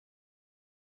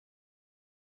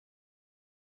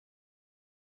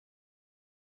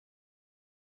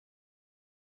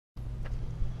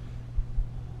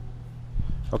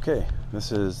Okay,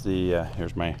 this is the,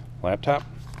 here's my laptop.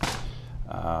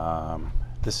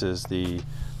 This is the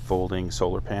folding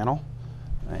solar panel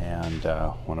and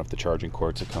one of the charging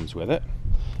cords that comes with it.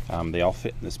 They all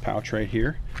fit in this pouch right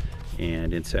here,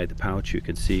 and inside the pouch you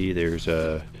can see there's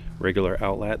a regular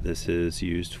outlet. This is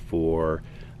used for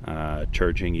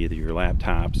charging either your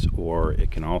laptops, or it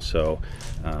can also,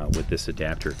 with this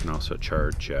adapter, it can also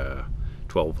charge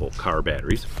 12-volt car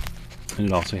batteries, and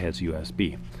it also has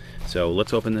USB. So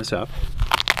let's open this up.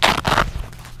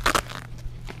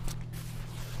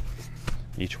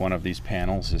 Each one of these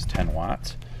panels is 10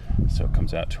 watts, so it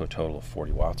comes out to a total of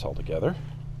 40 watts altogether.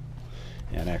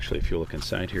 And actually, if you look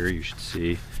inside here, you should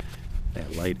see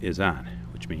that light is on,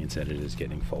 which means that it is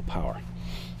getting full power.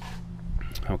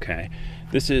 Okay,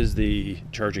 this is the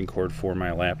charging cord for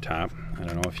my laptop. I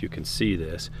don't know if you can see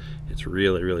this. It's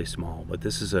really small, but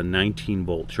this is a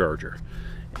 19-volt charger,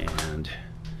 and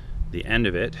the end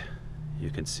of it you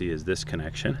can see is this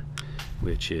connection,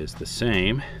 which is the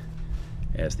same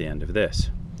as the end of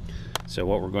this. So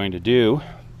what we're going to do,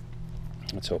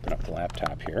 let's open up the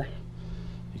laptop here.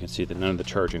 You can see that none of the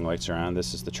charging lights are on.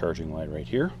 This is the charging light right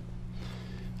here.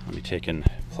 Let me take and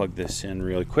plug this in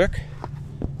really quick.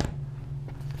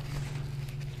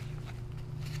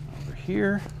 Over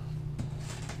here.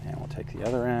 And we'll take the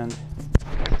other end.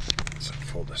 So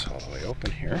fold this all the way open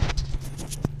here.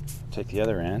 Take the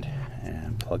other end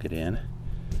and plug it in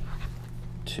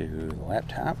to the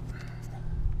laptop.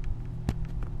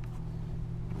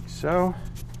 Like so.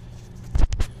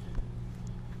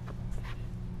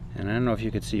 And I don't know if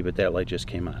you could see, but that light just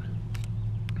came on.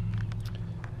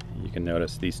 You can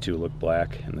notice these two look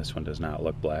black and this one does not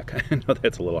look black. I know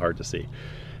that's a little hard to see,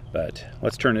 but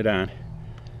let's turn it on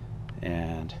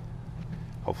and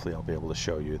hopefully I'll be able to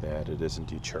show you that it is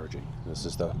indeed charging. This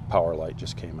is the power light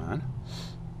just came on.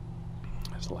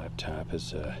 This laptop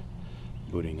is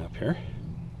booting up here.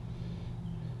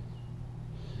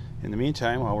 In the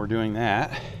meantime, while we're doing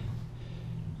that,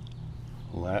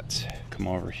 let's come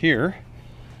over here,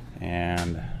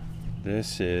 and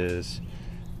this is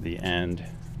the end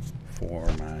for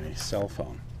my cell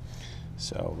phone.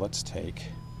 So let's take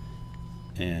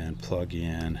and plug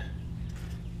in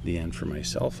the end for my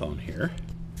cell phone here,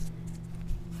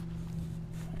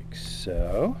 like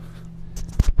so.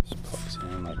 Just plugs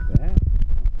in like that.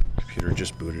 Computer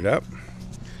just booted up.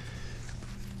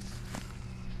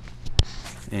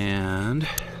 And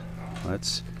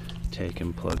let's take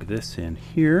and plug this in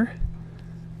here.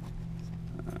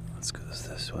 Let's go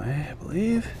this way, I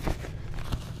believe.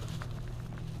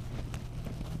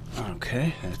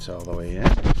 Okay, that's all the way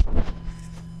in.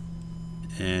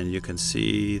 And you can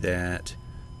see that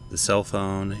the cell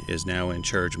phone is now in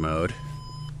charge mode.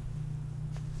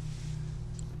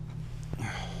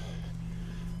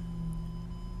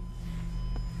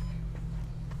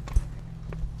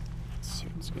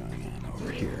 What's going on over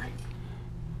here?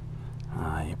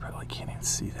 You probably can't even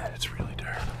see that, it's really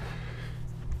dark.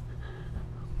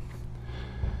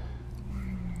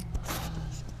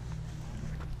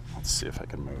 Let's see if I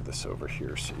can move this over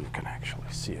here so you can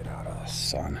actually see it out of the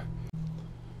sun.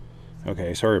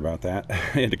 Okay, sorry about that. I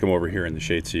had to come over here in the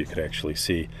shade so you could actually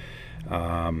see.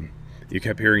 You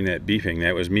kept hearing that beeping.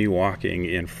 That was me walking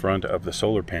in front of the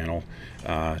solar panel,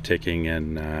 taking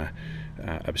and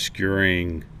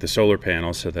obscuring the solar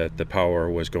panel so that the power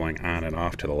was going on and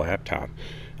off to the laptop.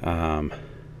 Let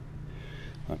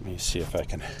me see if I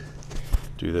can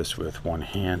do this with one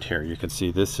hand here. You can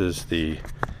see this is the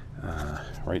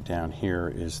right down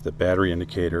here is the battery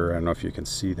indicator. I don't know if you can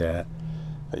see that,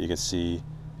 but you can see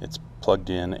it's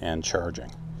plugged in and charging.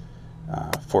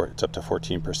 It's up to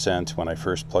 14%. When I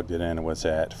first plugged it in, it was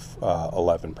at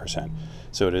 11%.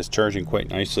 So it is charging quite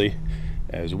nicely,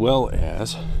 as well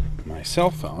as my cell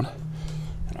phone.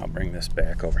 And I'll bring this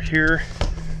back over here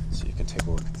so you can take a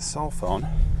look at the cell phone.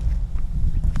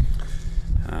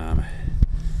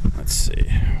 Let's see if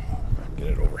I can get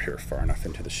it over here far enough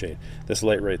into the shade. This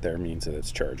light right there means that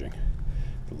it's charging.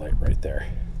 The light right there.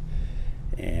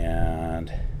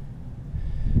 And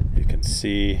you can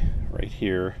see right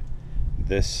here,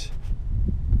 this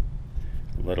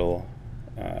little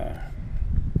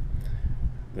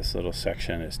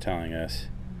section is telling us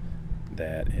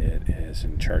that it is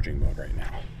in charging mode right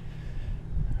now.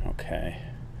 Okay.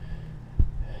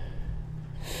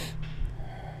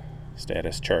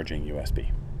 Status charging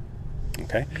USB.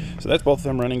 Okay, so that's both of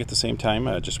them running at the same time.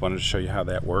 I just wanted to show you how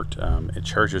that worked. It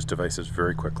charges devices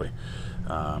very quickly,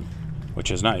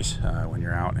 which is nice when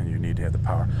you're out and you need to have the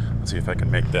power. Let's see if I can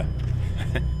make the...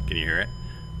 Can you hear it?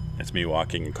 It's me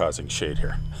walking and causing shade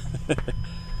here.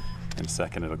 In a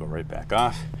second it'll go right back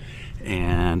off,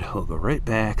 and we'll go right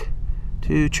back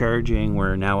to charging.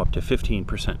 We're now up to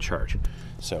 15% charge.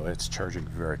 So it's charging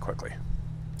very quickly.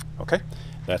 Okay,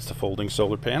 that's the folding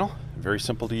solar panel. Very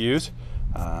simple to use.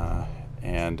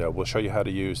 And we'll show you how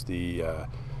to use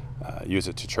use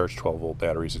it to charge 12-volt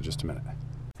batteries in just a minute.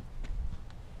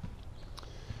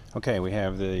 Okay, we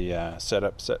have the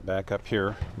setup set back up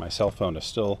here. My cell phone is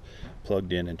still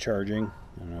plugged in and charging.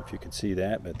 I don't know if you can see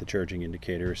that, but the charging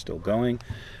indicator is still going.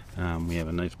 We have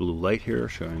a nice blue light here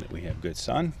showing that we have good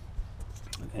sun.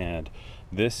 And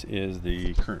this is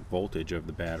the current voltage of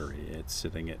the battery. It's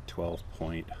sitting at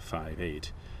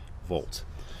 12.58 volts.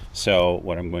 So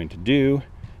what I'm going to do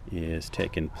is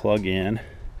take and plug in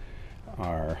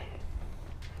our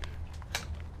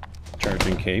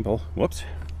charging cable. Whoops.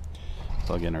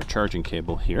 Plug in our charging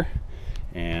cable here,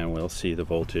 and we'll see the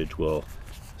voltage will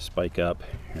spike up.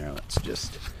 Here, let's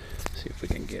just see if we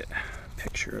can get a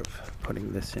picture of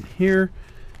putting this in here.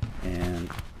 And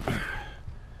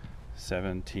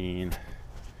 17.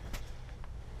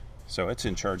 So it's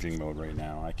in charging mode right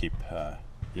now. I keep,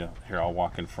 here I'll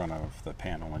walk in front of the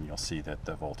panel and you'll see that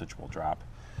the voltage will drop.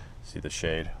 See the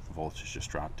shade? The voltage just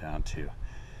dropped down to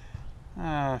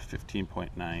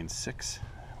 15.96.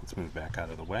 Let's move back out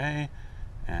of the way,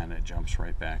 and it jumps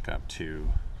right back up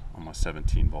to almost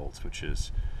 17 volts, which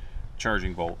is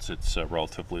charging volts. It's a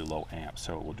relatively low amp,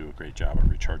 so it will do a great job of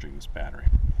recharging this battery.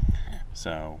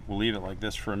 So we'll leave it like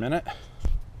this for a minute,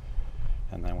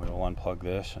 and then we will unplug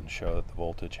this and show that the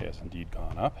voltage has indeed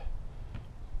gone up.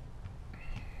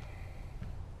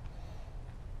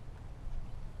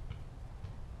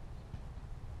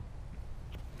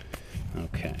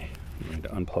 Okay, I'm going to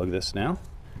unplug this now.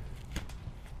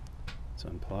 It's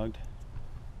unplugged,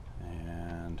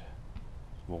 and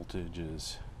voltage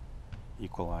is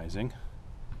equalizing.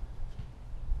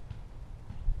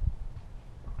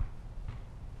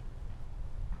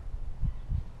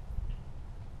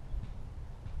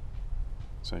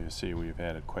 So you see we've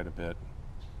added quite a bit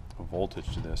of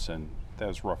voltage to this, and that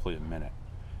was roughly a minute.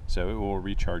 So it will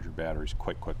recharge your batteries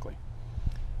quite quickly.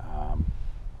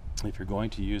 If you're going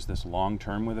to use this long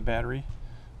term with a battery,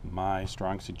 my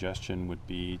strong suggestion would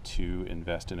be to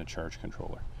invest in a charge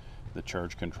controller. The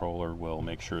charge controller will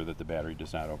make sure that the battery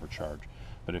does not overcharge.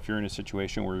 But if you're in a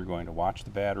situation where you're going to watch the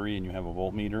battery and you have a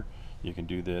voltmeter, you can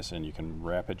do this, and you can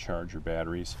rapid charge your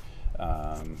batteries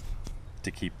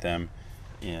to keep them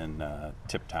in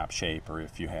tip-top shape. Or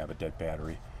if you have a dead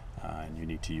battery and you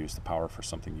need to use the power for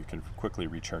something, you can quickly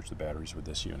recharge the batteries with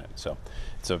this unit. So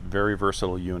it's a very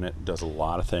versatile unit, does a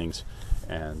lot of things,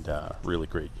 and really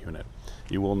great unit.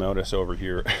 You will notice over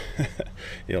here,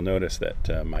 you'll notice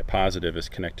that my positive is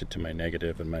connected to my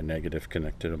negative and my negative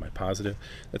connected to my positive.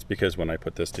 That's because when I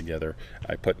put this together,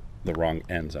 I put the wrong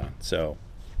ends on. So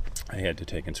I had to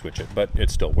take and switch it, but it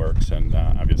still works, and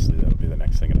obviously that'll be the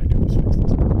next thing that I do is fix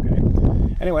this. Okay.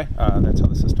 Anyway, that's how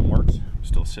the system works. I'm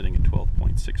still sitting at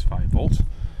 12.65 volts,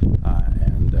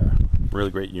 and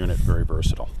really great unit, very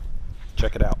versatile.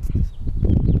 Check it out.